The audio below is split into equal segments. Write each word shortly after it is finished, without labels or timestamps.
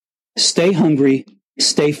Stay hungry,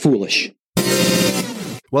 stay foolish.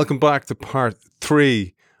 Welcome back to part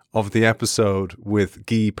 3 of the episode with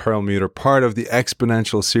Guy Perelmuter, part of the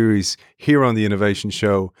Exponential series here on the Innovation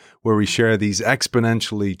Show, where we share these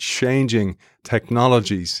exponentially changing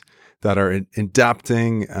technologies that are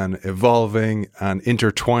adapting and evolving and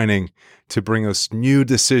intertwining to bring us new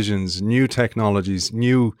decisions, new technologies,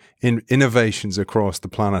 new innovations across the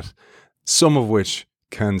planet, some of which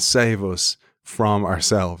can save us from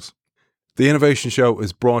ourselves. The Innovation Show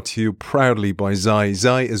is brought to you proudly by Xi.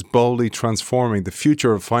 Xi is boldly transforming the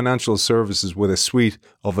future of financial services with a suite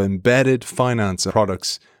of embedded finance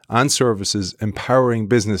products and services, empowering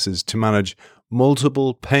businesses to manage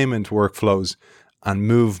multiple payment workflows and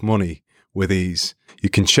move money with ease. You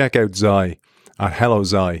can check out Xi at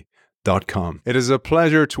helloxi.com. It is a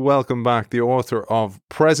pleasure to welcome back the author of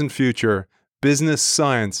Present Future, Business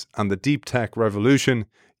Science and the Deep Tech Revolution,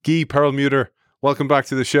 Guy Perelmuter. Welcome back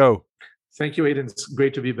to the show. Thank you, Aidan. It's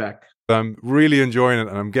great to be back. I'm really enjoying it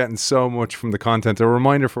and I'm getting so much from the content. A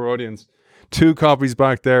reminder for our audience, 2 copies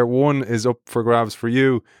back there. One is up for grabs for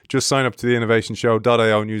you. Just sign up to the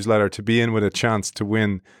innovationshow.io newsletter to be in with a chance to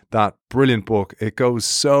win that brilliant book. It goes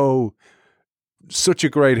such a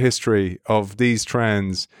great history of these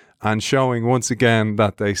trends and showing once again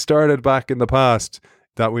that they started back in the past,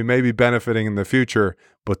 that we may be benefiting in the future,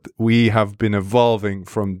 but we have been evolving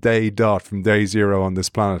from day zero on this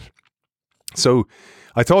planet. So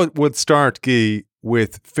I thought we'd start, Guy,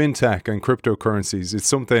 with fintech and cryptocurrencies. It's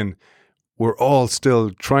something we're all still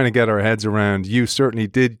trying to get our heads around. You certainly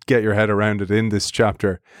did get your head around it in this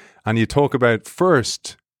chapter. And you talk about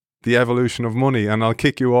first the evolution of money. And I'll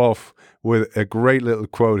kick you off with a great little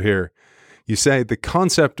quote here. You say, the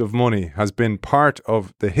concept of money has been part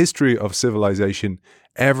of the history of civilization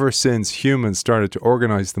ever since humans started to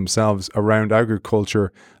organize themselves around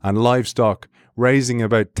agriculture and livestock, raising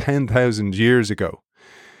about 10,000 years ago.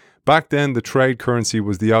 Back then, the trade currency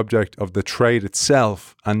was the object of the trade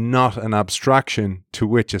itself and not an abstraction to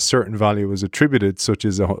which a certain value was attributed, such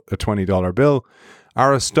as a $20 bill.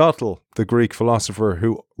 Aristotle, the Greek philosopher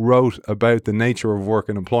who wrote about the nature of work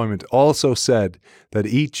and employment, also said that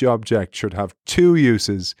each object should have 2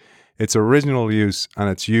 uses, its original use and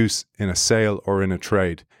its use in a sale or in a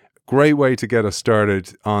trade. Great way to get us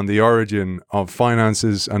started on the origin of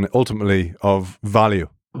finances and ultimately of value.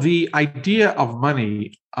 The idea of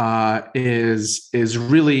money is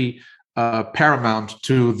really paramount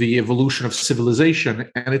to the evolution of civilization,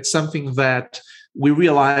 and it's something that we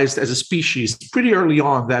realized as a species pretty early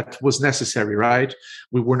on that was necessary, right?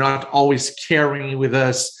 We were not always carrying with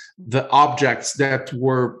us the objects that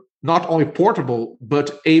were not only portable,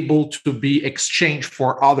 but able to be exchanged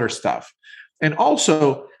for other stuff. And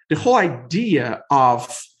also, the whole idea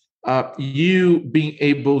of you being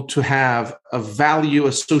able to have a value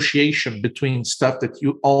association between stuff that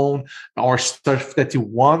you own or stuff that you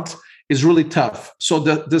want is really tough. So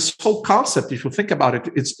this whole concept, if you think about it,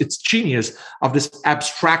 it's genius of this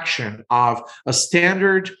abstraction of a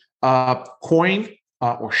standard coin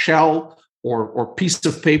or shell or piece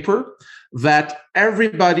of paper that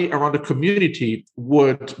everybody around the community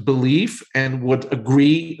would believe and would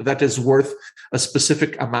agree that is worth a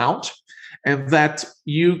specific amount, and that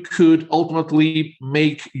you could ultimately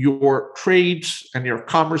make your trades and your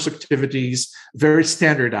commerce activities very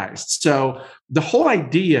standardized. So the whole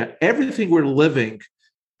idea, everything we're living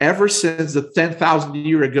ever since the 10,000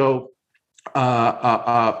 year ago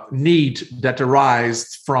need that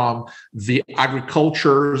arose from the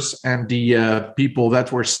agricultures and the people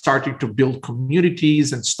that were starting to build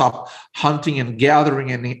communities and stop hunting and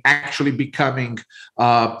gathering and actually becoming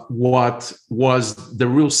what was the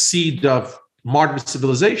real seed of modern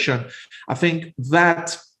civilization. I think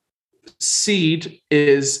that seed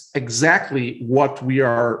is exactly what we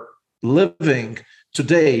are living to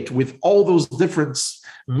date, with all those different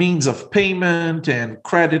means of payment and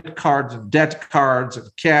credit cards and debt cards and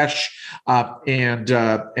cash and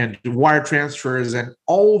wire transfers and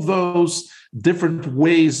all those different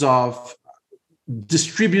ways of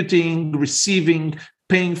distributing, receiving,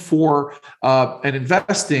 paying for, and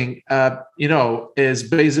investing, is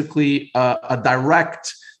basically a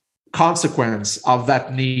direct consequence of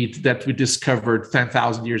that need that we discovered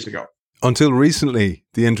 10,000 years ago. Until recently,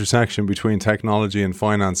 the intersection between technology and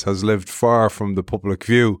finance has lived far from the public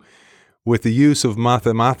view, with the use of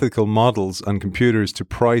mathematical models and computers to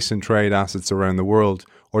price and trade assets around the world,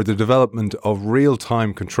 or the development of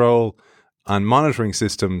real-time control and monitoring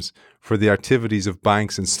systems for the activities of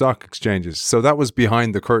banks and stock exchanges. So that was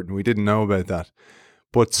behind the curtain. We didn't know about that.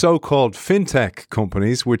 But so-called fintech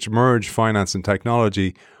companies, which merge finance and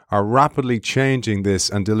technology, are rapidly changing this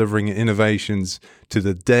and delivering innovations to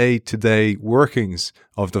the day-to-day workings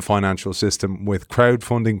of the financial system with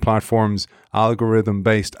crowdfunding platforms,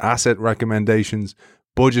 algorithm-based asset recommendations,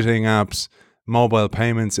 budgeting apps, mobile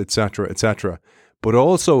payments, etc., etc. But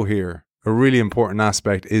also here, a really important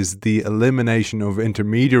aspect is the elimination of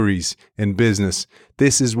intermediaries in business.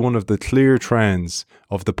 This is one of the clear trends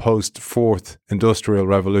of the post-Fourth Industrial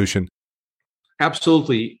Revolution.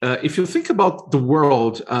 Absolutely. If you think about the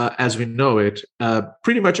world as we know it,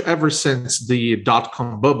 pretty much ever since the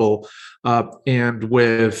dot-com bubble, and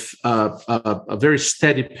with a very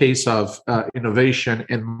steady pace of innovation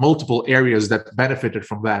in multiple areas that benefited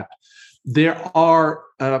from that, there are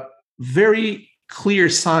very clear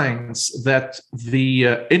signs that the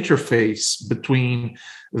interface between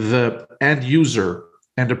the end user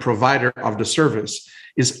and the provider of the service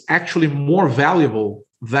is actually more valuable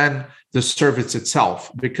than the service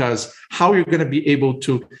itself, because how you're going to be able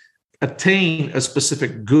to attain a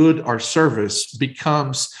specific good or service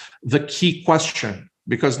becomes the key question,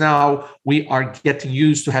 because now we are getting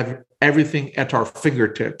used to having everything at our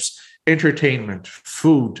fingertips: entertainment,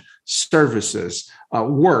 food, services,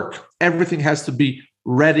 work. Everything has to be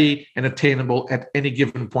ready and attainable at any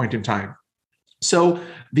given point in time. So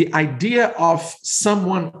the idea of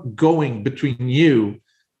someone going between you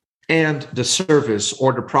and the service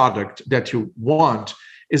or the product that you want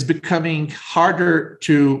is becoming harder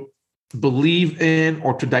to believe in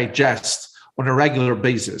or to digest on a regular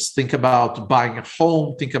basis. Think about buying a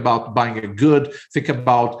home, think about buying a good, think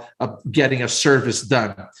about getting a service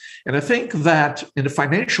done. And I think that in the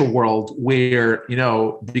financial world, where,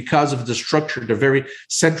 because of the structure, the very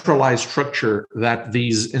centralized structure that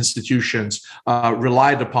these institutions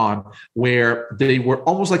relied upon, where they were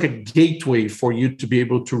almost like a gateway for you to be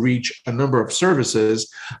able to reach a number of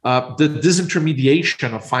services, the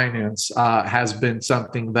disintermediation of finance has been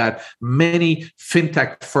something that many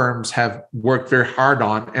fintech firms have worked very hard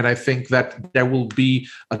on. And I think that there will be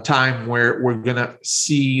a time where we're going to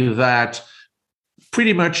see that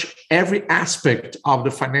pretty much every aspect of the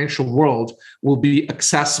financial world will be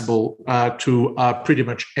accessible to pretty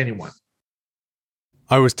much anyone.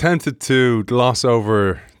 I was tempted to gloss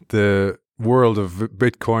over the world of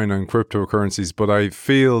Bitcoin and cryptocurrencies, but I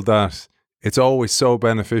feel that it's always so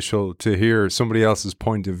beneficial to hear somebody else's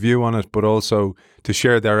point of view on it, but also to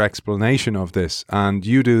share their explanation of this. And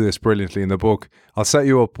you do this brilliantly in the book. I'll set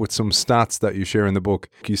you up with some stats that you share in the book.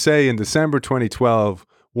 You say in December 2012,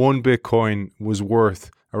 one Bitcoin was worth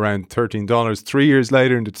around $13. 3 years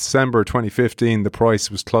later, in December 2015, the price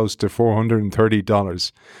was close to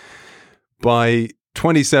 $430. By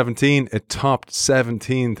 2017, it topped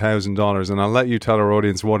 $17,000. And I'll let you tell our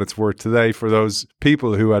audience what it's worth today for those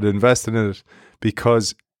people who had invested in it,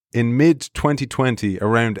 because in mid-2020,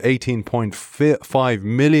 around 18.5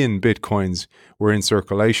 million Bitcoins were in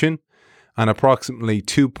circulation, and approximately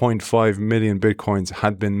 2.5 million Bitcoins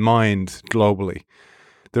had been mined globally.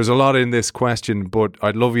 There's a lot in this question, but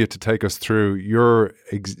I'd love you to take us through your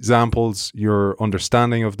examples, your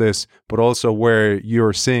understanding of this, but also where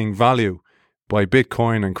you're seeing value by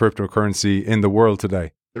Bitcoin and cryptocurrency in the world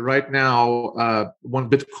today. Right now, one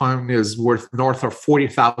Bitcoin is worth north of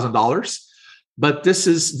 $40,000. But this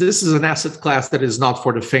is an asset class that is not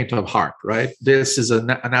for the faint of heart, right? This is an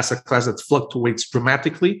asset class that fluctuates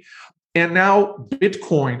dramatically. And now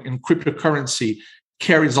Bitcoin and cryptocurrency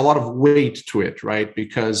carries a lot of weight to it, right?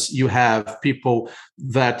 Because you have people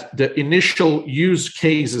that the initial use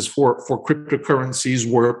cases for cryptocurrencies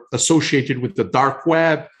were associated with the dark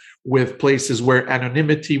web, with places where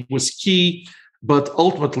anonymity was key. But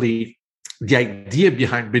ultimately, the idea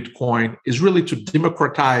behind Bitcoin is really to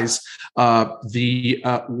democratize the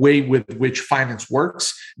way with which finance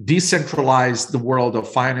works, decentralize the world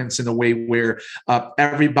of finance in a way where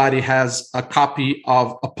everybody has a copy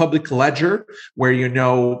of a public ledger, where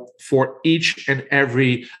for each and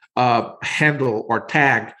every handle or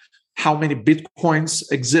tag how many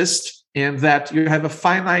Bitcoins exist, and that you have a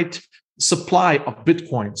finite supply of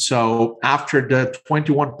Bitcoin. So after the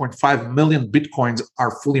 21.5 million Bitcoins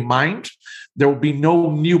are fully mined, there will be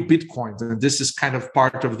no new Bitcoins. And this is kind of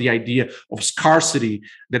part of the idea of scarcity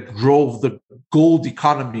that drove the gold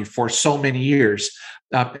economy for so many years.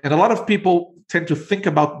 And a lot of people tend to think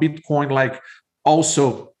about Bitcoin like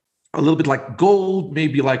also a little bit like gold,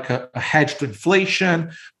 maybe like a hedge to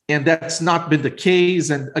inflation. And that's not been the case.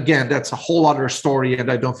 And again, that's a whole other story.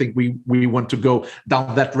 And I don't think we want to go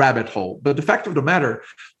down that rabbit hole. But the fact of the matter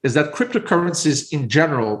is that cryptocurrencies in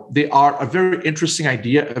general, they are a very interesting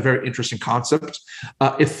idea, a very interesting concept.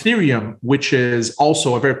 Ethereum, which is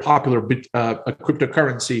also a very popular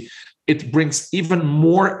cryptocurrency, it brings even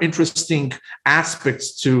more interesting aspects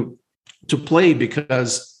to play,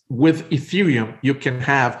 because with Ethereum, you can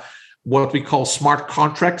have what we call smart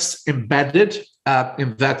contracts embedded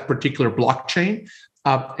in that particular blockchain.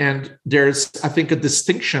 And there's, I think, a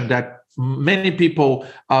distinction that many people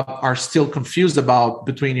are still confused about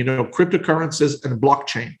between, cryptocurrencies and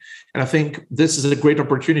blockchain. And I think this is a great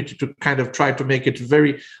opportunity to kind of try to make it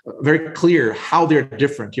very, very clear how they're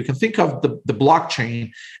different. You can think of the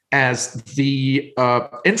blockchain as the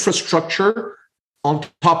infrastructure on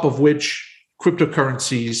top of which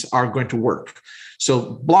cryptocurrencies are going to work.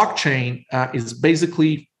 So blockchain is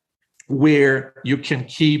basically where you can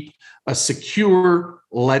keep a secure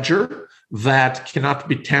ledger that cannot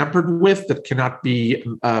be tampered with, that cannot be,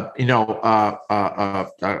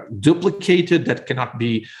 duplicated, that cannot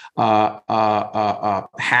be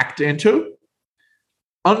hacked into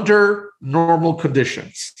under normal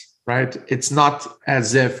conditions, right? It's not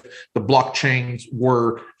as if the blockchains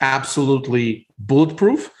were absolutely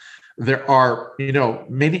bulletproof. There are,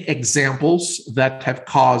 many examples that have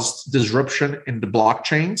caused disruption in the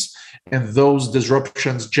blockchains, and those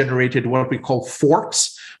disruptions generated what we call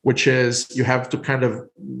forks, which is you have to kind of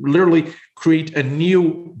literally create a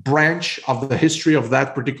new branch of the history of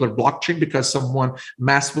that particular blockchain because someone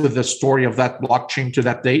messed with the story of that blockchain to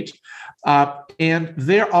that date. And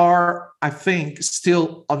there are, I think,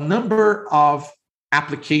 still a number of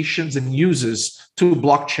applications and uses to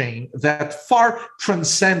blockchain that far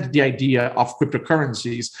transcend the idea of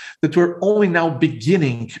cryptocurrencies that we're only now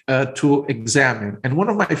beginning to examine. And one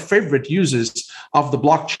of my favorite uses of the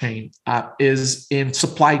blockchain is in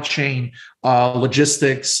supply chain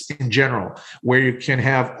logistics in general, where you can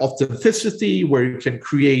have authenticity, where you can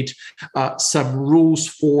create some rules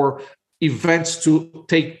for events to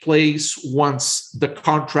take place once the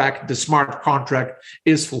smart contract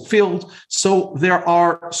is fulfilled. So there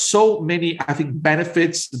are so many, I think,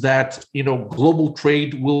 benefits that, global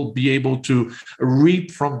trade will be able to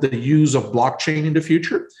reap from the use of blockchain in the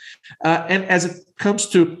future. And as it comes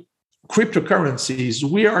to cryptocurrencies,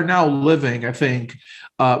 we are now living, I think,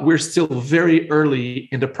 we're still very early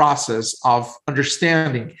in the process of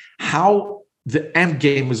understanding how the end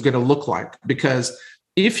game is going to look like. Because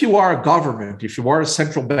if you are a government, if you are a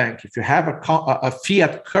central bank, if you have a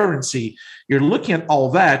fiat currency, you're looking at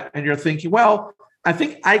all that and you're thinking, well, I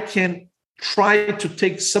think I can try to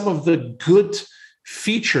take some of the good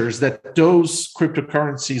features that those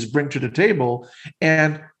cryptocurrencies bring to the table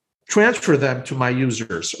and transfer them to my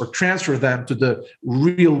users or transfer them to the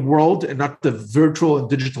real world and not the virtual and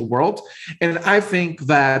digital world. And I think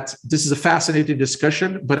that this is a fascinating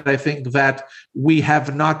discussion, but I think that we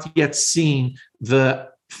have not yet seen the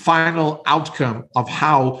final outcome of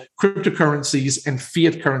how cryptocurrencies and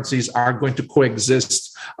fiat currencies are going to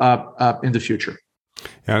coexist in the future.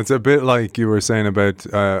 Yeah, it's a bit like you were saying about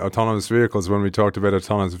autonomous vehicles. When we talked about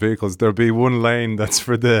autonomous vehicles, there'll be one lane that's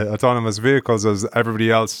for the autonomous vehicles as everybody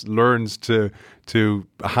else learns to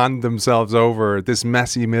hand themselves over this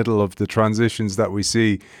messy middle of the transitions that we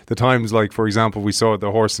see. The times like, for example, we saw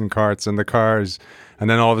the horse and carts and the cars, and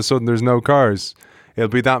then all of a sudden there's no cars. It'll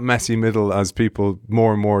be that messy middle as people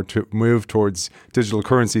more and more to move towards digital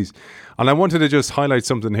currencies. And I wanted to just highlight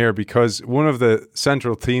something here, because one of the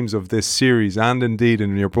central themes of this series, and indeed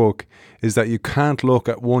in your book, is that you can't look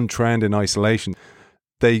at one trend in isolation.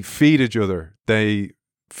 They feed each other. They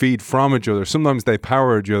feed from each other. Sometimes they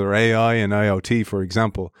power each other, AI and IoT, for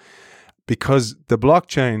example. Because the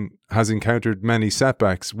blockchain has encountered many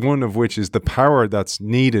setbacks, one of which is the power that's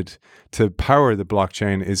needed to power the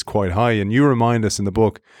blockchain is quite high. And you remind us in the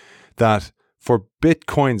book that for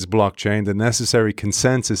Bitcoin's blockchain, the necessary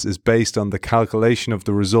consensus is based on the calculation of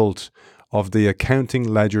the result of the accounting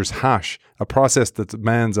ledger's hash, a process that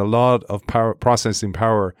demands a lot of processing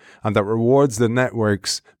power and that rewards the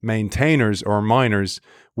network's maintainers or miners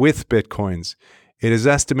with Bitcoins. It is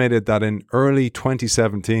estimated that in early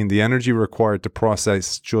 2017, the energy required to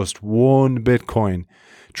process just one Bitcoin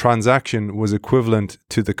transaction was equivalent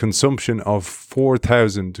to the consumption of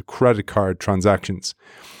 4,000 credit card transactions.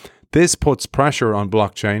 This puts pressure on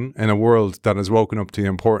blockchain in a world that has woken up to the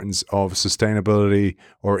importance of sustainability,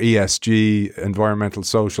 or ESG, environmental,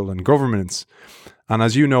 social, and governance. And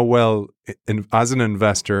as you know well, as an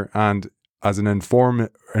investor and as an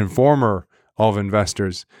informer of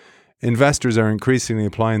investors, investors are increasingly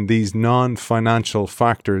applying these non-financial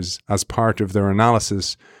factors as part of their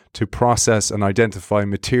analysis to process and identify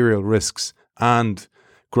material risks and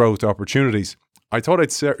growth opportunities. I thought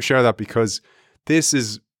I'd share that because this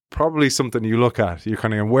is probably something you look at. You're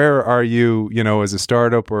kind of, where are you, as a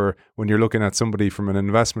startup, or when you're looking at somebody from an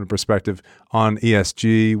investment perspective on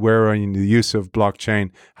ESG, where are you in the use of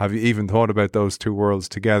blockchain? Have you even thought about those two worlds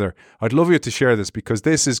together? I'd love you to share this, because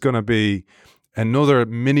this is going to be another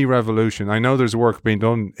mini revolution. I know there's work being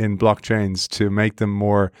done in blockchains to make them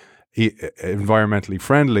more environmentally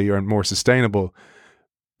friendly or more sustainable,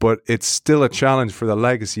 but it's still a challenge for the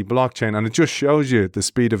legacy blockchain. And it just shows you the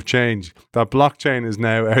speed of change. That blockchain is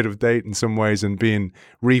now out of date in some ways and being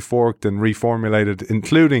reforked and reformulated,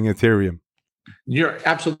 including Ethereum. You're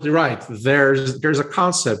absolutely right. There's a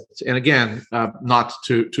concept, and again, not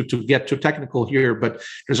to get too technical here, but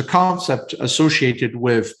there's a concept associated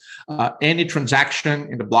with any transaction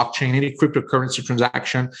in the blockchain, any cryptocurrency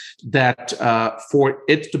transaction, that for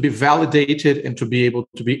it to be validated and to be able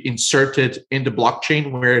to be inserted in the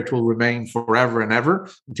blockchain, where it will remain forever and ever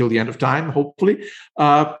until the end of time, hopefully,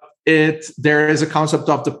 there is a concept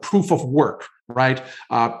of the proof of work, right?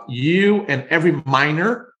 You and every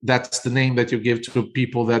miner, that's the name that you give to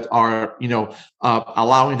people that are,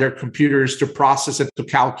 allowing their computers to process and to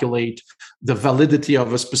calculate the validity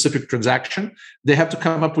of a specific transaction. They have to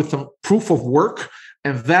come up with some proof of work,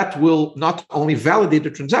 and that will not only validate the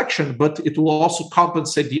transaction, but it will also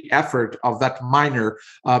compensate the effort of that miner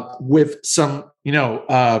with some,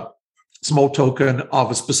 small token of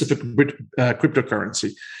a specific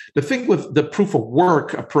cryptocurrency. The thing with the proof of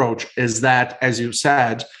work approach is that, as you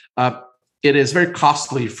said, it is very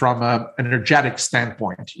costly from an energetic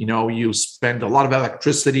standpoint. You spend a lot of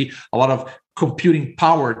electricity, a lot of computing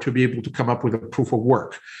power to be able to come up with a proof of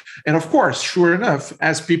work. And of course, sure enough,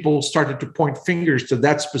 as people started to point fingers to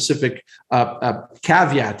that specific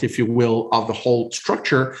caveat, if you will, of the whole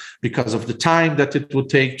structure, because of the time that it would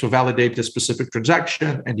take to validate a specific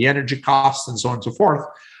transaction and the energy costs and so on and so forth,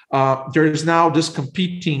 there is now this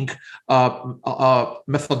competing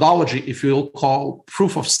methodology, if you will, call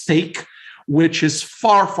proof of stake, which is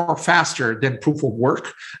far, far faster than proof of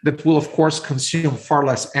work, that will, of course, consume far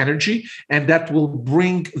less energy, and that will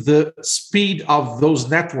bring the speed of those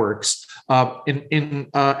networks in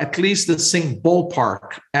at least the same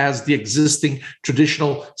ballpark as the existing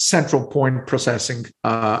traditional central point processing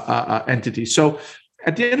entity. So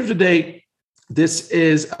at the end of the day, this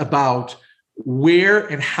is about where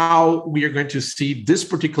and how we are going to see this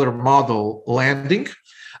particular model landing.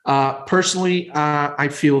 Personally, I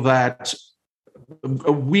feel that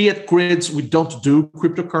we at Grids, we don't do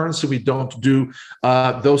cryptocurrency. We don't do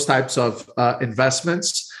those types of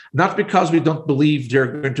investments, not because we don't believe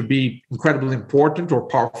they're going to be incredibly important or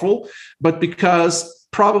powerful, but because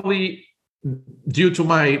probably due to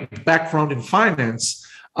my background in finance,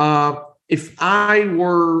 if I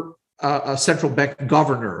were a central bank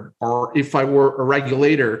governor, or if I were a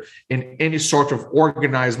regulator in any sort of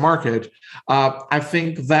organized market, I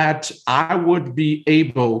think that I would be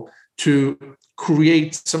able to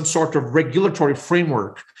create some sort of regulatory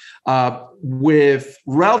framework with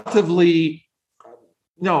relatively,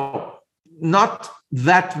 not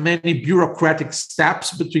that many bureaucratic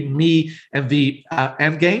steps between me and the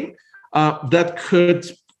end game that could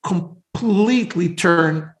completely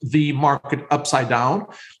turn the market upside down.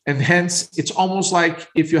 And hence, it's almost like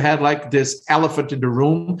if you had like this elephant in the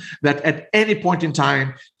room that at any point in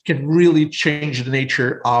time can really change the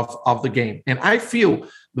nature of the game. And I feel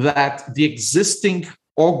that the existing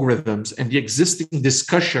algorithms and the existing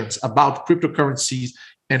discussions about cryptocurrencies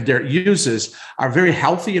and their uses are very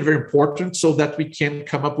healthy and very important, so that we can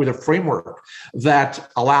come up with a framework that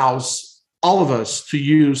allows all of us to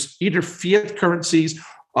use either fiat currencies.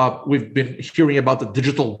 We've been hearing about the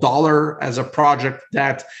digital dollar as a project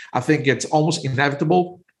that I think it's almost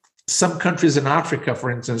inevitable. Some countries in Africa, for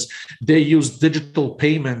instance, they use digital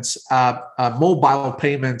payments, mobile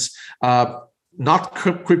payments, not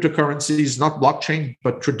cryptocurrencies, not blockchain,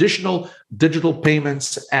 but traditional digital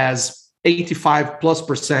payments as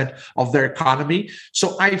 85+% of their economy.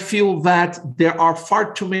 So I feel that there are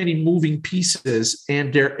far too many moving pieces,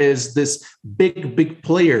 and there is this big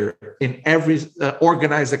player in every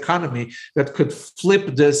organized economy that could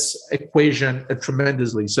flip this equation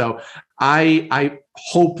tremendously. So I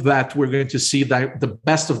hope that we're going to see the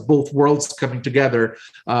best of both worlds coming together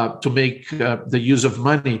to make the use of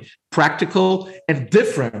money practical and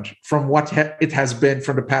different from what it has been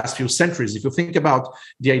for the past few centuries. If you think about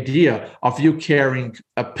the idea of you carrying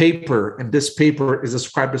a paper, and this paper is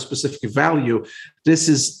ascribed a specific value, this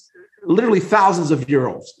is literally thousands of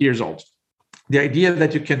years old. the idea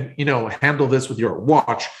that you can, handle this with your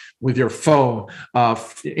watch, with your phone,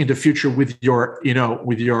 in the future with your,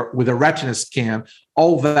 with a retina scan,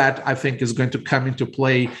 all that I think is going to come into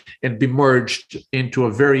play and be merged into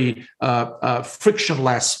a very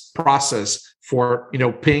frictionless process for,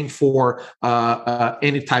 paying for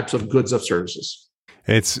any types of goods or services.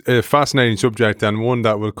 It's a fascinating subject, and one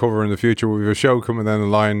that we'll cover in the future. We have a show coming down the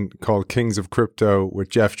line called Kings of Crypto with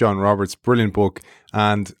Jeff John Roberts. Brilliant book.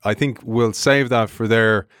 And I think we'll save that for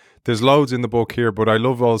there. There's loads in the book here, but I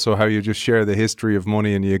love also how you just share the history of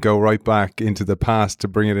money and you go right back into the past to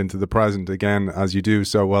bring it into the present again, as you do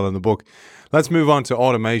so well in the book. Let's move on to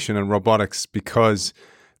automation and robotics, because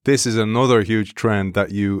this is another huge trend that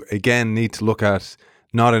you, again, need to look at,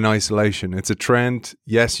 not in isolation. It's a trend.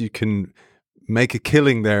 Yes, you can make a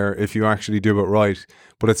killing there if you actually do it right,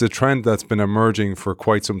 but it's a trend that's been emerging for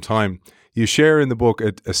quite some time. You share in the book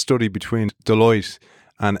a study between Deloitte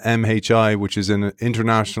and MHI, which is an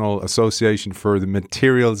international association for the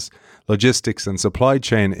materials, logistics and supply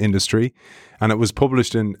chain industry, and it was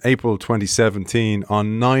published in April 2017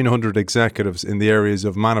 on 900 executives in the areas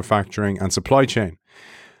of manufacturing and supply chain.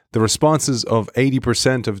 The responses of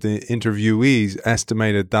 80% of the interviewees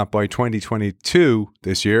estimated that by 2022,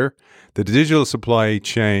 this year, the digital supply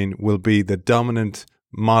chain will be the dominant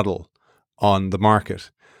model on the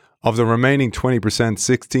market. Of the remaining 20%,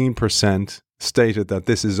 16% stated that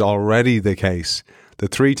this is already the case. The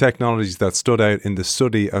three technologies that stood out in the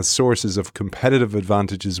study as sources of competitive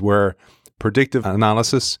advantages were predictive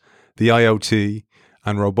analysis, the IoT,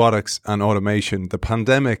 and robotics and automation. The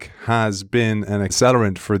pandemic has been an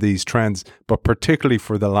accelerant for these trends, but particularly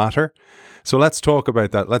for the latter. So let's talk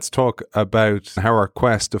about that. Let's talk about how our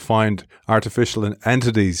quest to find artificial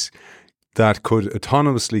entities that could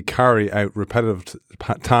autonomously carry out repetitive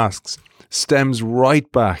tasks stems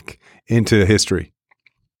right back into history.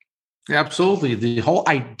 Absolutely. The whole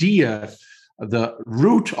idea, the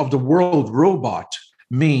root of the word robot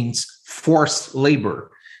means forced labor.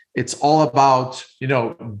 It's all about,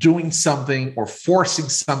 doing something or forcing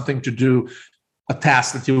something to do a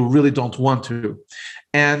task that you really don't want to.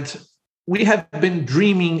 And we have been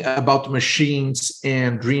dreaming about machines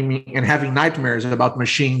and dreaming and having nightmares about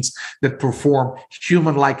machines that perform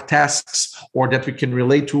human-like tasks or that we can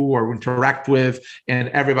relate to or interact with. And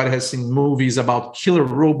everybody has seen movies about killer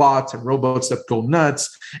robots and robots that go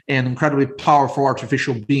nuts and incredibly powerful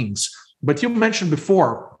artificial beings. But you mentioned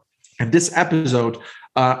before in this episode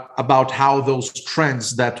about how those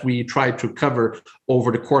trends that we try to cover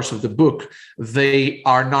over the course of the book, they're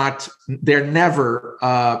never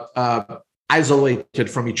isolated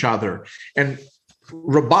from each other. And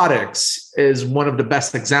robotics is one of the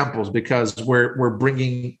best examples because we're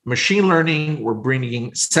bringing machine learning, we're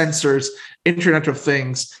bringing sensors, Internet of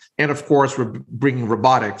Things, and of course, we're bringing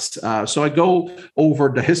robotics. So I go over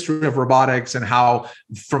the history of robotics and how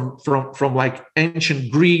from like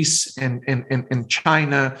ancient Greece and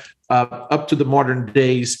China up to the modern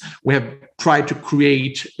days, we have tried to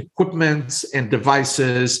create equipment and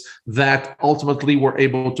devices that ultimately were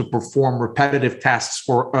able to perform repetitive tasks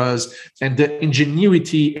for us. And the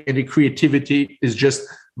ingenuity and the creativity is just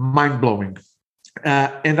mind-blowing.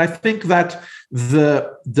 And I think that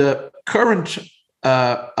the current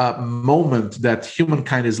moment that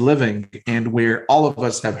humankind is living, and where all of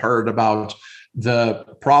us have heard about the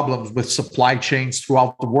problems with supply chains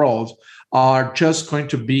throughout the world, are just going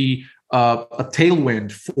to be a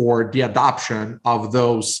tailwind for the adoption of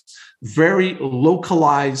those very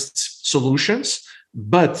localized solutions.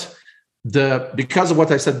 But because of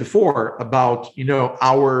what I said before about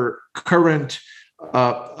our current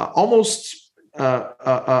almost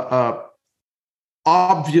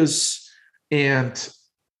obvious and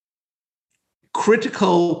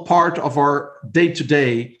critical part of our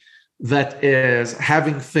day-to-day, that is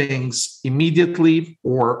having things immediately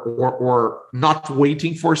or not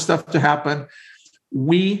waiting for stuff to happen,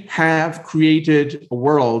 we have created a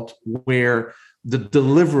world where the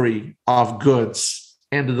delivery of goods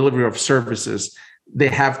and the delivery of services, they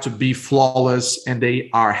have to be flawless, and they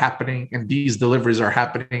are happening, and these deliveries are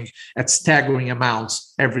happening at staggering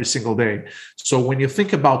amounts every single day. So when you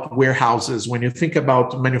think about warehouses, when you think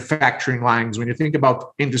about manufacturing lines, when you think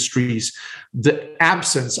about industries, the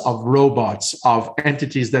absence of robots, of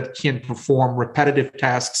entities that can perform repetitive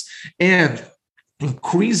tasks and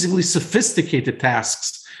increasingly sophisticated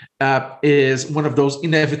tasks is one of those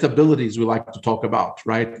inevitabilities we like to talk about,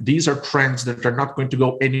 right? These are trends that are not going to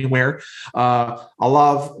go anywhere. I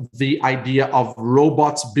love the idea of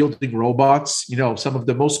robots building robots. Some of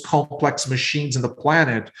the most complex machines in the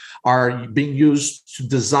planet are being used to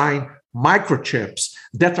design microchips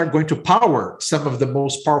that are going to power some of the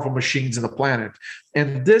most powerful machines in the planet.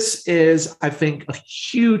 And this is, I think, a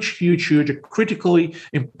huge, a critically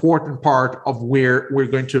important part of where we're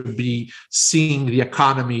going to be seeing the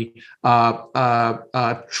economy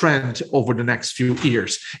trend over the next few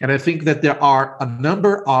years. And I think that there are a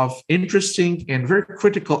number of interesting and very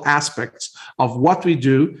critical aspects of what we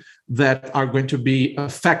do that are going to be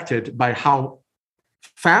affected by how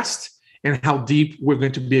fast and how deep we're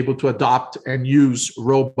going to be able to adopt and use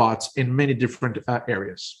robots in many different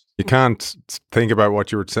areas. You can't think about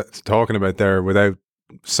what you were talking about there without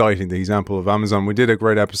citing the example of Amazon. We did a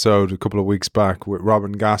great episode a couple of weeks back with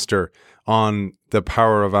Robin Gaster on the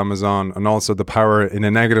power of Amazon, and also the power in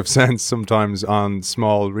a negative sense sometimes on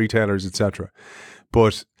small retailers, etc.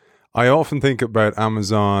 But I often think about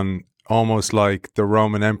Amazon almost like the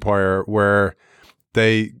Roman Empire, where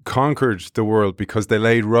they conquered the world because they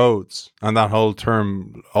laid roads, and that whole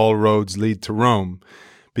term, all roads lead to Rome,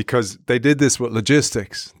 because they did this with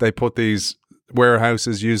logistics. They put these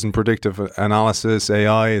warehouses using predictive analysis,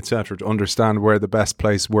 AI, etc., to understand where the best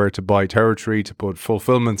place where to buy territory, to put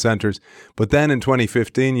fulfillment centers. But then in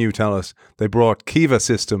 2015, you tell us, they brought Kiva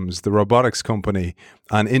Systems, the robotics company,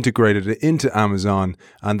 and integrated it into Amazon,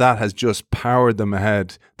 and that has just powered them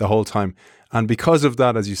ahead the whole time. And because of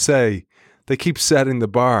that, as you say, they keep setting the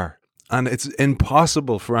bar, and it's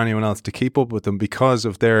impossible for anyone else to keep up with them because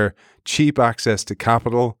of their cheap access to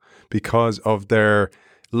capital, because of their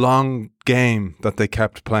long game that they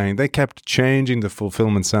kept playing. They kept changing the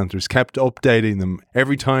fulfillment centers, kept updating them.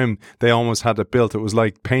 Every time they almost had it built, it was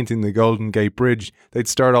like painting the Golden Gate Bridge. They'd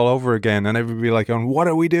start all over again, and everybody would be like, what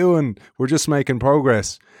are we doing? We're just making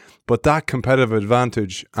progress. But that competitive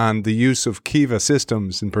advantage and the use of Kiva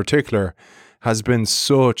Systems in particular has been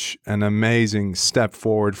such an amazing step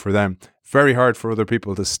forward for them. Very hard for other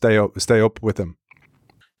people to stay up with them.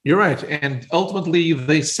 You're right. And ultimately,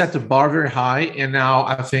 they set the bar very high. And now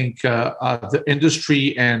I think the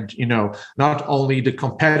industry and, not only the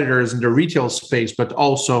competitors in the retail space, but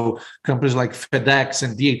also companies like FedEx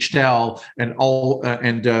and DHL and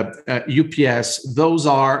UPS, those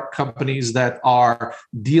are companies that are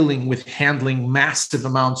dealing with handling massive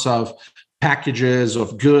amounts of packages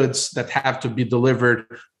of goods that have to be delivered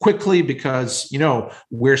quickly because,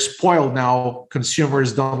 we're spoiled now.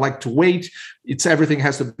 Consumers don't like to wait. Everything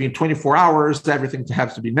has to be in 24 hours. Everything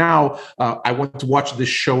has to be now. I want to watch this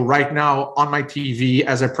show right now on my TV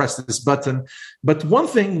as I press this button. But one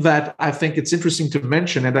thing that I think it's interesting to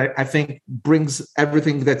mention, and I think brings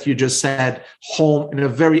everything that you just said home in a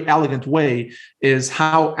very elegant way, is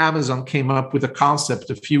how Amazon came up with a concept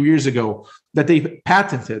a few years ago that they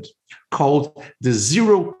patented called the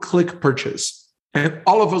zero-click purchase. And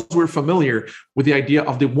all of us were familiar with the idea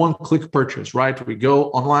of the one-click purchase, right? We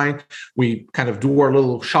go online, we kind of do our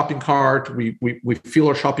little shopping cart, we fill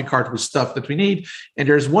our shopping cart with stuff that we need, and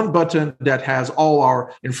there's one button that has all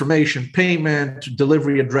our information, payment,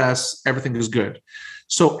 delivery address, everything is good.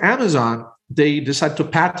 So Amazon, they decided to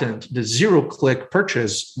patent the zero-click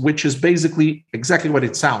purchase, which is basically exactly what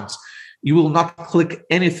it sounds. You will not click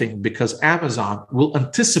anything because Amazon will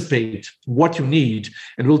anticipate what you need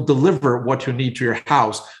and will deliver what you need to your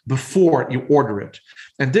house before you order it.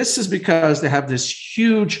 And this is because they have this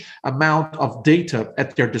huge amount of data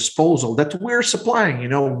at their disposal that we're supplying,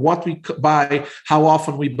 what we buy, how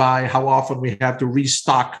often we buy, how often we have to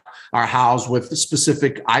restock our house with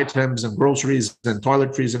specific items and groceries and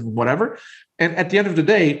toiletries and whatever. And at the end of the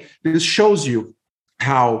day, this shows you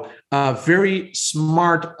how a very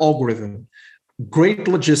smart algorithm, great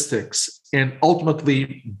logistics, and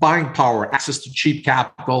ultimately buying power, access to cheap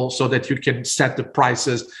capital so that you can set the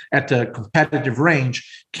prices at a competitive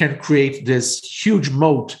range, can create this huge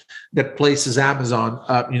moat that places Amazon,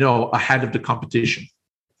 ahead of the competition.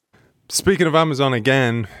 Speaking of Amazon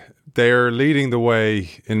again, they're leading the way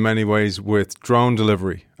in many ways with drone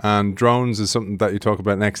delivery. And drones is something that you talk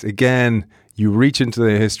about next. Again, you reach into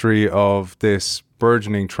the history of this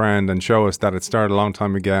burgeoning trend and show us that it started a long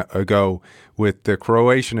time ago with the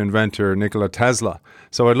Croatian inventor Nikola Tesla.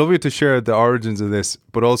 So I'd love you to share the origins of this,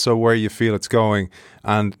 but also where you feel it's going.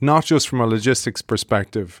 And not just from a logistics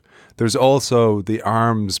perspective, there's also the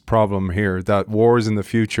arms problem here, that wars in the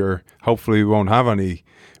future, hopefully we won't have any,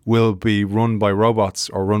 will be run by robots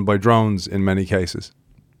or run by drones in many cases.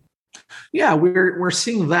 Yeah, we're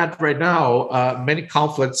seeing that right now. Many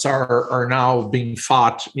conflicts are now being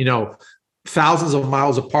fought, thousands of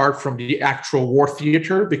miles apart from the actual war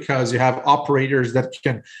theater because you have operators that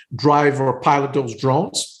can drive or pilot those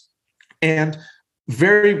drones. And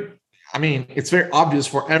it's very obvious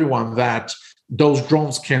for everyone that those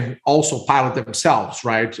drones can also pilot themselves,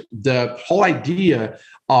 right? The whole idea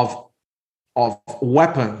of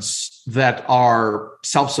weapons that are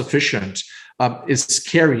self-sufficient is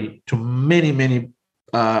scary to many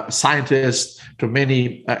scientists, to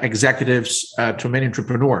many executives, to many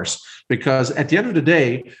entrepreneurs, because at the end of the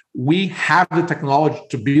day, we have the technology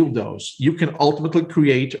to build those. You can ultimately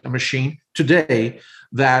create a machine today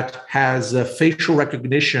that has a facial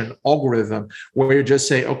recognition algorithm where you just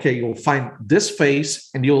say, okay, you'll find this face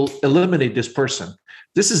and you'll eliminate this person.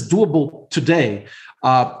 This is doable today.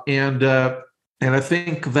 And I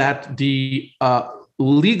think that the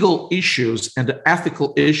legal issues and the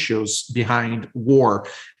ethical issues behind war,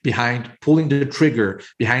 behind pulling the trigger,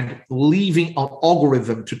 behind leaving an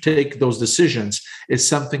algorithm to take those decisions is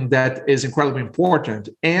something that is incredibly important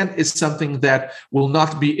and is something that will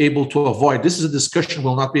not be able to avoid. This is a discussion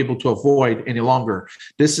we'll not be able to avoid any longer.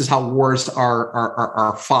 This is how wars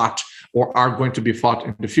are fought or are going to be fought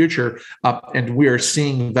in the future. And we are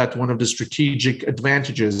seeing that one of the strategic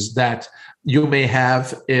advantages that you may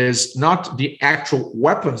have is not the actual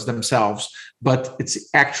weapons themselves, but it's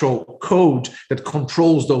the actual code that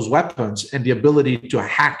controls those weapons and the ability to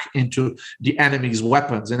hack into the enemy's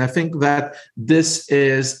weapons. And I think that this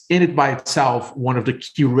is, in it by itself, one of the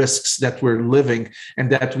key risks that we're living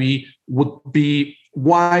and that we would be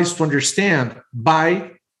wise to understand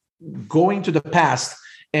by going to the past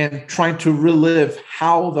and trying to relive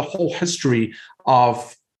how the whole history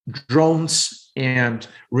of drones and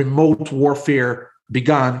remote warfare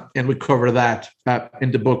began, and we cover that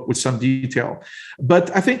in the book with some detail. But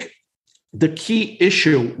I think the key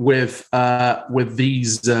issue with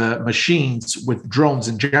these machines, with drones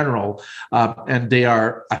in general, and they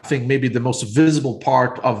are, I think, maybe the most visible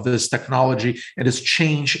part of this technology and this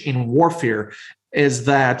change in warfare, is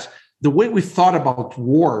that the way we thought about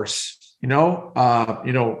wars,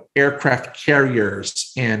 aircraft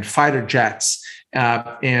carriers and fighter jets,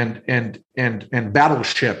 and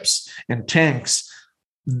battleships and tanks,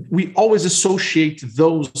 we always associate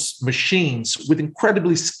those machines with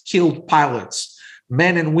incredibly skilled pilots,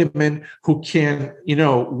 men and women who can,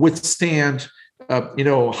 withstand,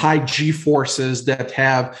 high G forces, that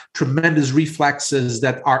have tremendous reflexes,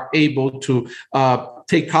 that are able to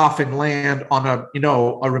take off and land on a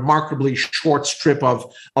remarkably short strip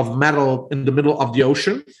of metal in the middle of the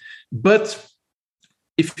ocean. But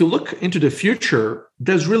if you look into the future,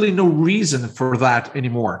 there's really no reason for that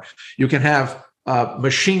anymore. You can have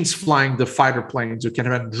machines flying the fighter planes. You can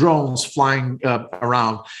have drones flying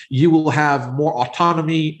around. You will have more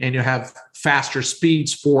autonomy, and you have faster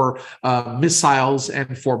speeds for missiles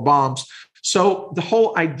and for bombs. So the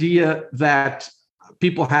whole idea that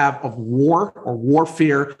people have of war or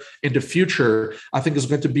warfare in the future, I think, is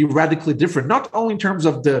going to be radically different, not only in terms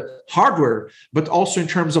of the hardware, but also in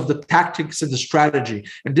terms of the tactics and the strategy.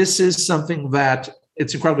 And this is something that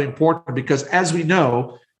it's incredibly important because, as we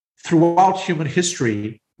know, throughout human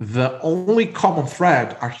history, the only common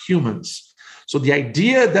thread are humans. So the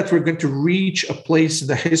idea that we're going to reach a place in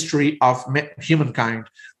the history of humankind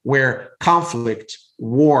where conflict,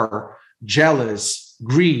 war, jealous,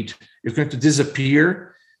 greed is going to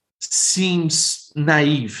disappear seems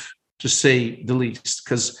naive, to say the least,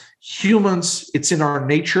 because humans, it's in our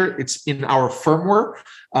nature, it's in our firmware.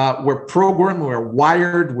 We're programmed, we're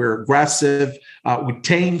wired, we're aggressive, we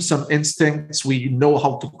tame some instincts, we know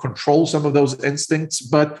how to control some of those instincts,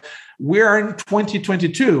 but we're in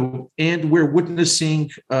 2022 and we're witnessing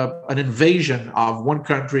an invasion of one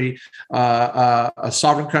country, a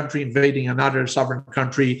sovereign country invading another sovereign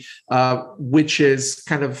country, which is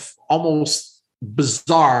kind of almost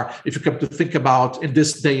bizarre if you come to think about in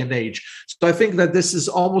this day and age. So I think that this is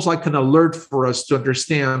almost like an alert for us to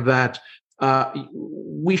understand that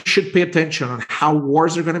we should pay attention on how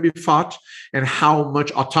wars are going to be fought and how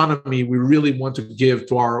much autonomy we really want to give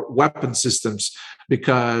to our weapon systems,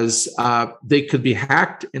 because they could be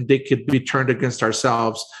hacked and they could be turned against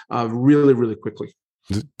ourselves really, really quickly.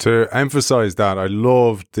 To emphasize that, I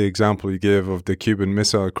loved the example you gave of the Cuban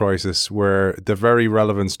Missile Crisis, where the very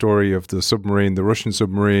relevant story of the submarine, the Russian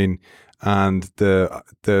submarine, and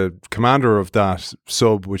the commander of that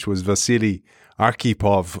sub, which was Vasily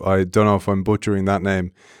Arkhipov, I don't know if I'm butchering that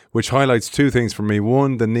name, which highlights two things for me.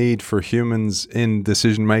 One, the need for humans in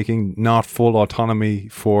decision making, not full autonomy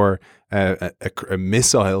for a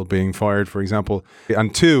missile being fired, for example.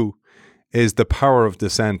 And two, is the power of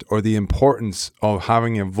dissent, or the importance of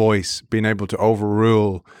having a voice, being able to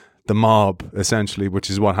overrule the mob, essentially, which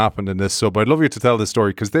is what happened in this sub. I'd love you to tell this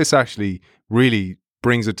story, because this actually really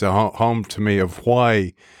brings it to home to me of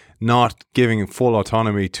why not giving full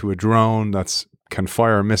autonomy to a drone that's can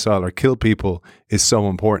fire a missile or kill people is so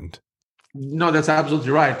important. No, that's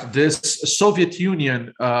absolutely right. This Soviet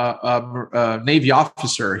Union Navy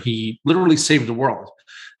officer, he literally saved the world,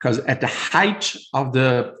 because at the height of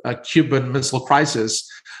the Cuban Missile Crisis,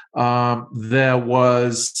 there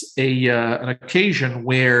was an occasion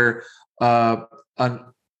where the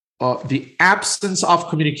absence of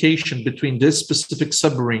communication between this specific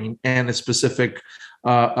submarine and a specific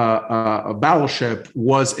battleship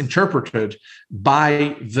was interpreted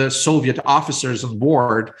by the Soviet officers on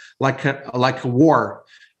board like a war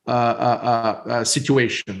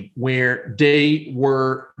situation, where they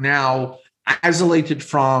were now isolated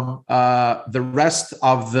from the rest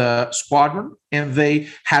of the squadron, and they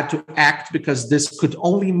had to act, because this could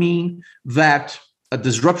only mean that a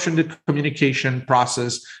disruption in the communication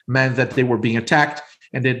process meant that they were being attacked,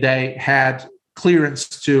 and that they had clearance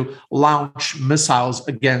to launch missiles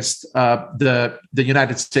against the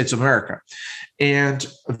United States of America. And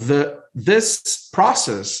this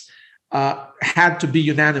process had to be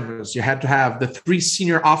unanimous. You had to have the 3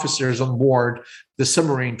 senior officers on board the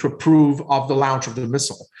submarine to approve of the launch of the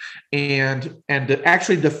missile. And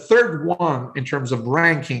actually the third one in terms of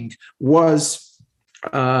ranking was,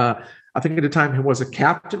 I think at the time he was a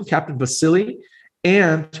captain, Captain Vasily,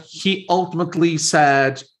 and he ultimately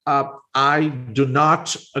said, I do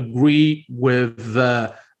not agree with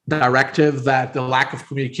the directive that the lack of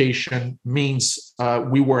communication means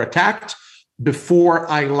we were attacked. Before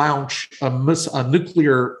I launch a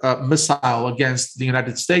nuclear missile against the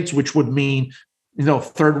United States, which would mean,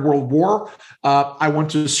 Third World War, I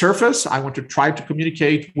want to surface. I want to try to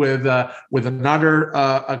communicate with another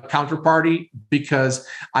counterparty, because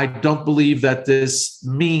I don't believe that this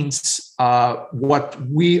means what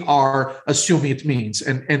we are assuming it means.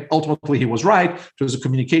 And ultimately, he was right. It was a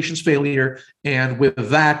communications failure, and with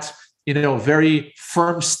that, very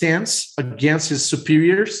firm stance against his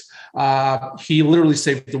superiors, he literally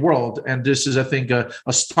saved the world. And this is, I think, a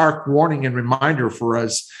stark warning and reminder for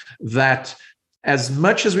us that as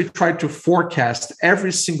much as we try to forecast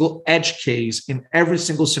every single edge case in every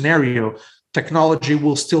single scenario, technology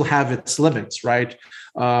will still have its limits, right?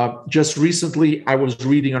 Just recently, I was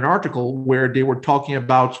reading an article where they were talking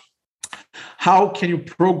about how can you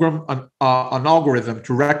program an algorithm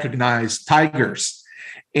to recognize tigers.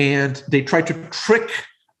 And they try to trick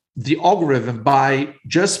the algorithm by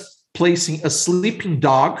just placing a sleeping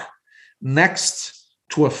dog next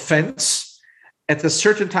to a fence at a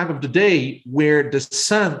certain time of the day, where the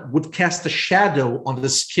sun would cast a shadow on the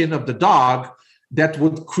skin of the dog that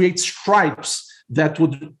would create stripes that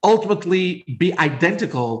would ultimately be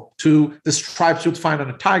identical to the stripes you'd find on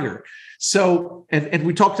a tiger. So, and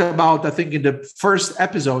we talked about, I think in the first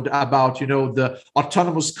episode, about, the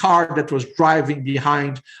autonomous car that was driving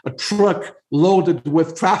behind a truck loaded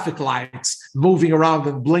with traffic lights, moving around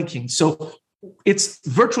and blinking. So it's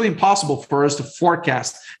virtually impossible for us to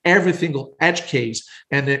forecast every single edge case.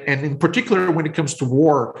 And in particular, when it comes to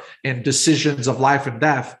war and decisions of life and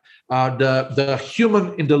death, the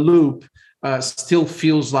human in the loop still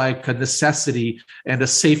feels like a necessity and a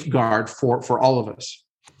safeguard for all of us.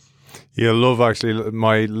 You'll love, actually,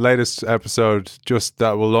 my latest episode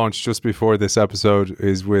that will launch just before this episode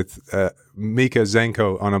is with Mika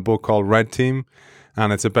Zenko on a book called Red Team.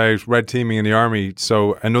 And it's about red teaming in the army.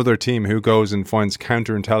 So another team who goes and finds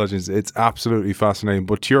counterintelligence. It's absolutely fascinating.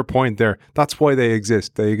 But to your point there, that's why they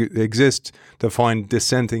exist. They exist to find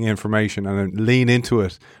dissenting information and lean into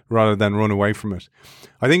it rather than run away from it.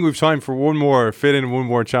 I think we've time for fit in one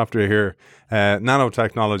more chapter here.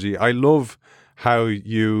 Nanotechnology. I love how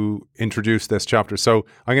you introduce this chapter. So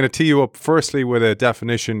I'm going to tee you up firstly with a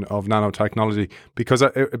definition of nanotechnology, because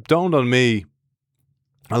it dawned on me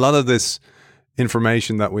a lot of this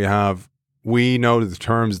information that we have, we know the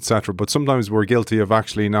terms, etc., but sometimes we're guilty of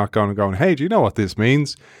actually not going, hey, do you know what this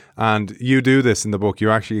means? And you do this in the book. You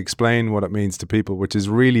actually explain what it means to people, which is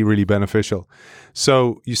really, really beneficial.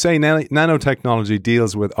 So you say nanotechnology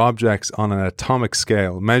deals with objects on an atomic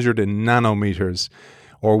scale measured in nanometers,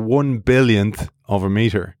 or 1/1000th of a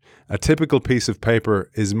meter. A typical piece of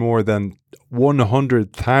paper is more than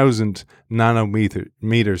 100,000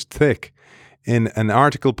 nanometers thick. In an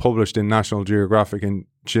article published in National Geographic in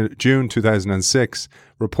June 2006,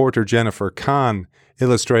 reporter Jennifer Kahn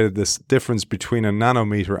illustrated this difference between a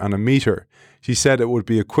nanometer and a meter. She said it would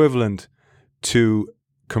be equivalent to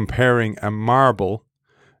comparing a marble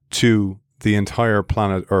to the entire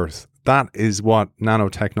planet Earth. That is what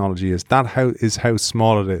nanotechnology is. That is how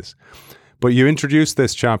small it is. But you introduced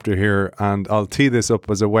this chapter here, and I'll tee this up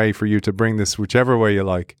as a way for you to bring this whichever way you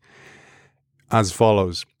like, as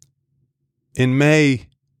follows. In May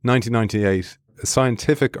 1998, a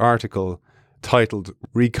scientific article titled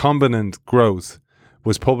Recombinant Growth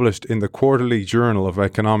was published in the Quarterly Journal of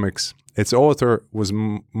Economics. Its author was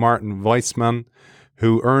Martin Weissman,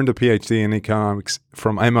 who earned a PhD in economics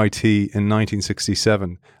from MIT in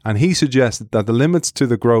 1967. And he suggested that the limits to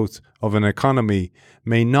the growth of an economy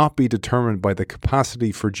may not be determined by the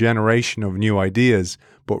capacity for generation of new ideas,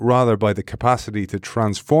 but rather by the capacity to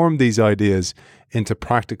transform these ideas into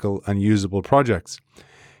practical and usable projects.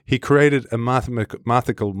 He created a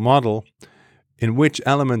mathematical model in which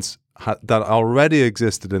elements that already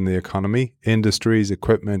existed in the economy, industries,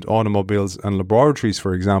 equipment, automobiles, and laboratories,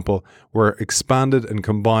 for example, were expanded and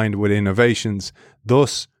combined with innovations,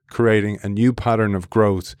 thus creating a new pattern of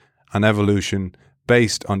growth and evolution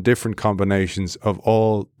based on different combinations of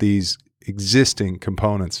all these existing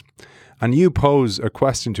components. And you pose a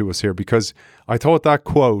question to us here, because I thought that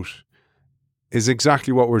quote is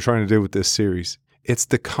exactly what we're trying to do with this series. It's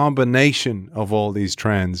the combination of all these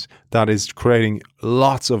trends that is creating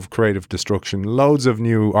lots of creative destruction, loads of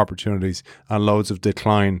new opportunities, and loads of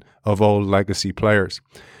decline of old legacy players.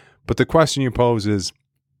 But the question you pose is,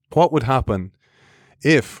 what would happen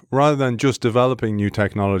if, rather than just developing new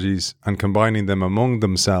technologies and combining them among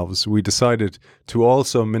themselves, we decided to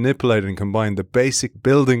also manipulate and combine the basic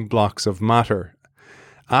building blocks of matter,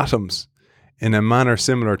 atoms, in a manner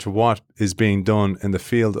similar to what is being done in the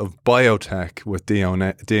field of biotech with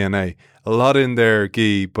DNA. A lot in there,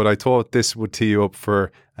 Guy, but I thought this would tee you up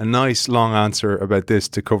for a nice long answer about this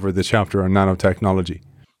to cover the chapter on nanotechnology.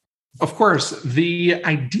 Of course, the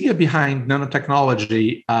idea behind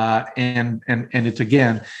nanotechnology, and it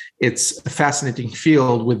again, it's a fascinating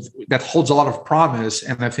field that holds a lot of promise,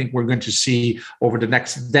 and I think we're going to see over the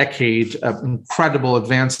next decade incredible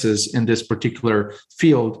advances in this particular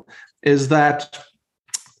field. Is that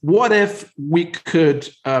what if we could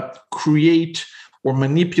create or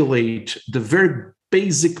manipulate the very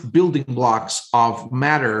basic building blocks of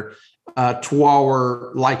matter to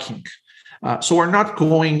our liking? So we're not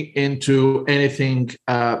going into anything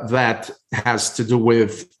that has to do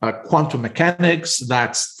with quantum mechanics.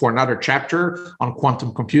 That's for another chapter on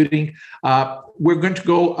quantum computing. We're going to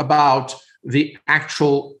go about the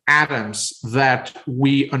actual atoms that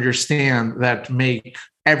we understand that make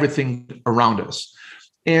everything around us.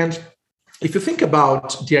 And if you think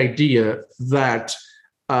about the idea that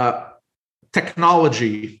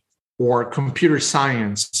technology or computer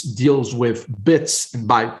science deals with bits and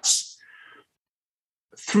bytes,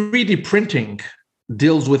 3D printing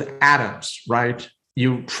deals with atoms, right?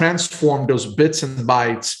 You transform those bits and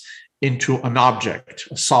bytes into an object,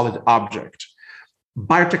 a solid object.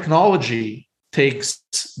 Biotechnology takes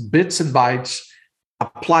bits and bytes,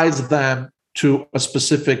 applies them to a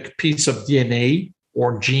specific piece of DNA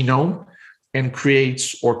or genome, and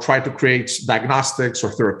creates or try to create diagnostics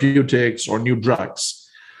or therapeutics or new drugs.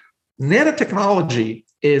 Nanotechnology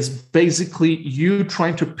is basically you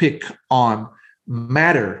trying to pick on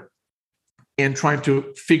matter and trying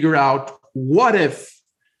to figure out, what if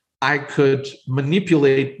I could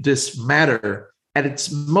manipulate this matter at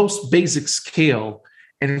its most basic scale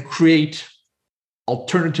and create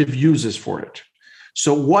alternative uses for it?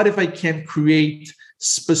 So what if I can create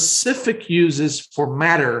specific uses for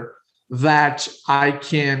matter that I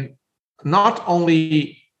can not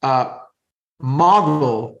only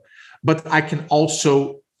model, but I can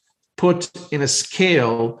also put in a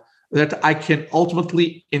scale that I can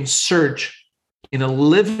ultimately insert in a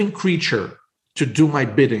living creature to do my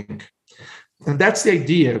bidding? And that's the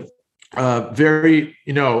idea. Very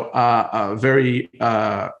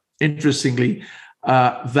interestingly,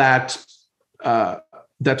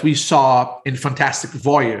 that we saw in Fantastic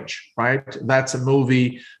Voyage, right? That's a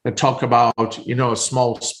movie that talked about, a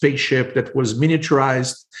small spaceship that was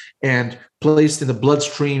miniaturized and placed in the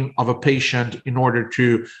bloodstream of a patient in order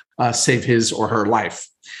to save his or her life.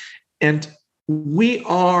 And we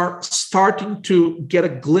are starting to get a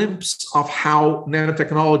glimpse of how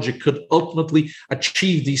nanotechnology could ultimately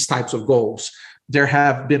achieve these types of goals. There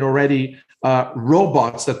have been already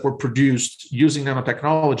robots that were produced using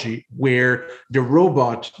nanotechnology, where the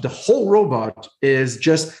whole robot is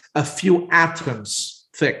just a few atoms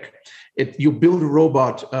thick. You build a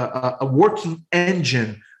robot, a working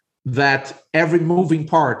engine that every moving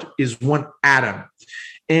part is one atom.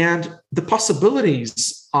 And the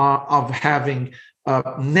possibilities of having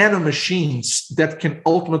nanomachines that can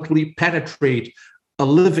ultimately penetrate a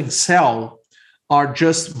living cell are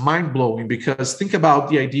just mind-blowing, because think about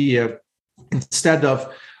the idea, instead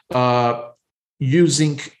of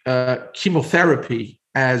using chemotherapy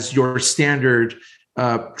as your standard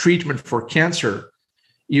treatment for cancer,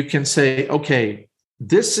 you can say, okay,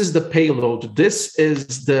 this is the payload, this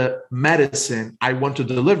is the medicine I want to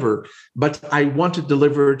deliver, but I want to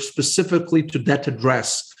deliver it specifically to that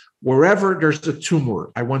address. Wherever there's a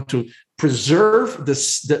tumor, I want to preserve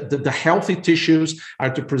the healthy tissues, I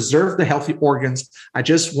have to preserve the healthy organs. I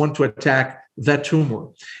just want to attack that tumor.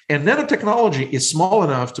 And nanotechnology is small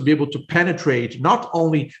enough to be able to penetrate not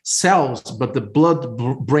only cells, but the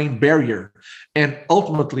blood-brain barrier. And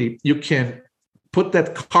ultimately, you can put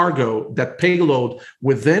that cargo, that payload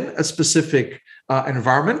within a specific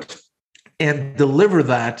environment and deliver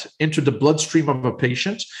that into the bloodstream of a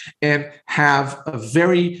patient and have a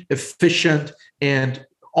very efficient and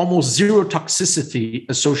almost zero toxicity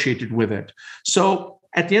associated with it. So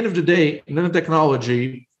at the end of the day,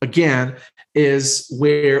 nanotechnology, again, is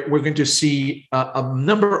where we're going to see a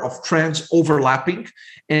number of trends overlapping,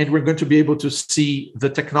 and we're going to be able to see the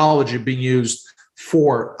technology being used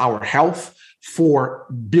for our health, for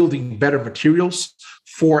building better materials,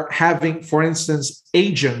 for having, for instance,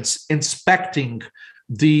 agents inspecting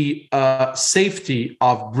the safety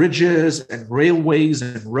of bridges and railways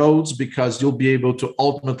and roads, because you'll be able to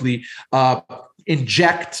ultimately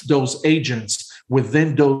inject those agents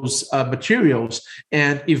within those materials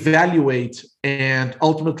and evaluate and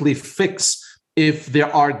ultimately fix if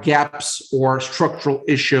there are gaps or structural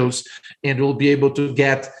issues, and we'll be able to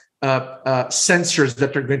get sensors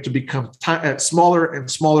that are going to become smaller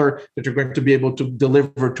and smaller, that are going to be able to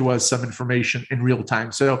deliver to us some information in real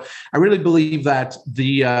time. So I really believe that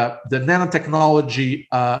the nanotechnology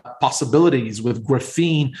possibilities with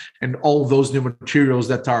graphene and all those new materials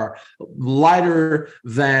that are lighter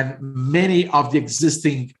than many of the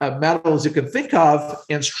existing metals you can think of,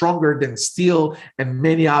 and stronger than steel and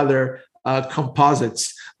many other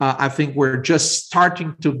composites, I think we're just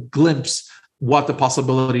starting to glimpse what the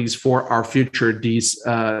possibilities for our future these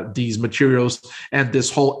materials and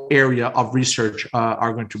this whole area of research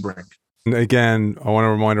are going to bring. And again, I want to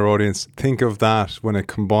remind our audience, think of that when it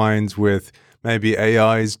combines with maybe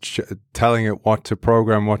AIs telling it what to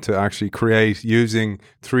program, what to actually create, using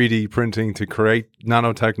 3D printing to create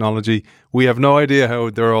nanotechnology. We have no idea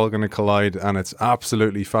how they're all going to collide, and it's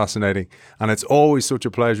absolutely fascinating. And it's always such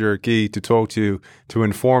a pleasure, Guy, to talk to you, to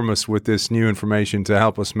inform us with this new information, to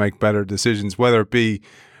help us make better decisions, whether it be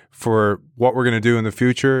for what we're going to do in the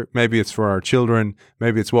future. Maybe it's for our children,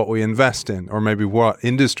 maybe it's what we invest in, or maybe what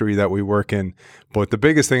industry that we work in. But the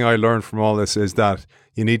biggest thing I learned from all this is that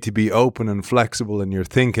you need to be open and flexible in your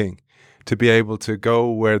thinking, to be able to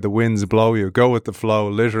go where the winds blow you, go with the flow,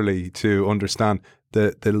 literally, to understand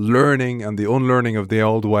the learning and the unlearning of the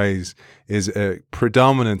old ways is a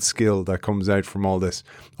predominant skill that comes out from all this.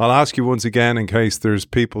 I'll ask you once again, in case there's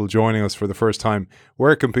people joining us for the first time,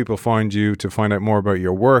 where can people find you to find out more about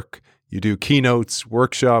your work? You do keynotes,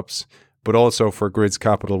 workshops, but also for Grids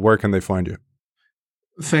Capital, where can they find you?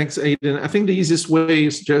 Thanks, Aidan. I think the easiest way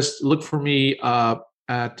is just look for me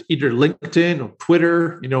at either LinkedIn or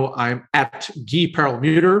Twitter. I'm at Guy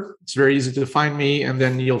Perelmuter. It's very easy to find me, and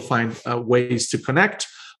then you'll find ways to connect.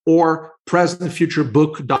 Or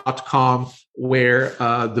presentfuturebook.com, where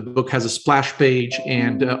the book has a splash page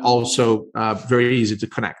and also very easy to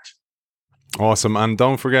connect. Awesome. And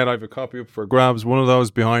don't forget, I have a copy up for grabs. One of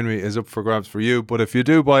those behind me is up for grabs for you. But if you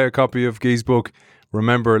do buy a copy of Guy's book,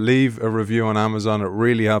 remember, leave a review on Amazon. It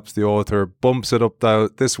really helps the author, bumps it up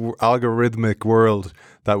this algorithmic world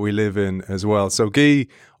that we live in as well. So Guy,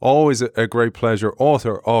 always a great pleasure,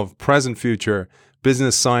 author of Present Future,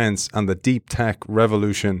 Business Science and the Deep Tech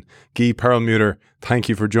Revolution. Guy Perelmuter, thank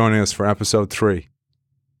you for joining us for episode 3.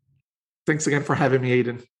 Thanks again for having me,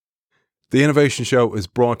 Aidan. The Innovation Show is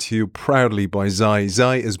brought to you proudly by Xi.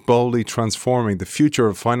 Xi is boldly transforming the future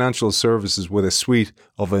of financial services with a suite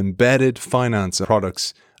of embedded finance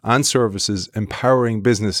products and services, empowering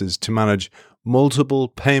businesses to manage multiple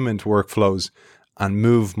payment workflows and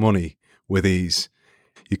move money with ease.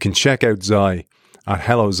 You can check out Xi at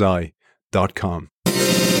helloxi.com.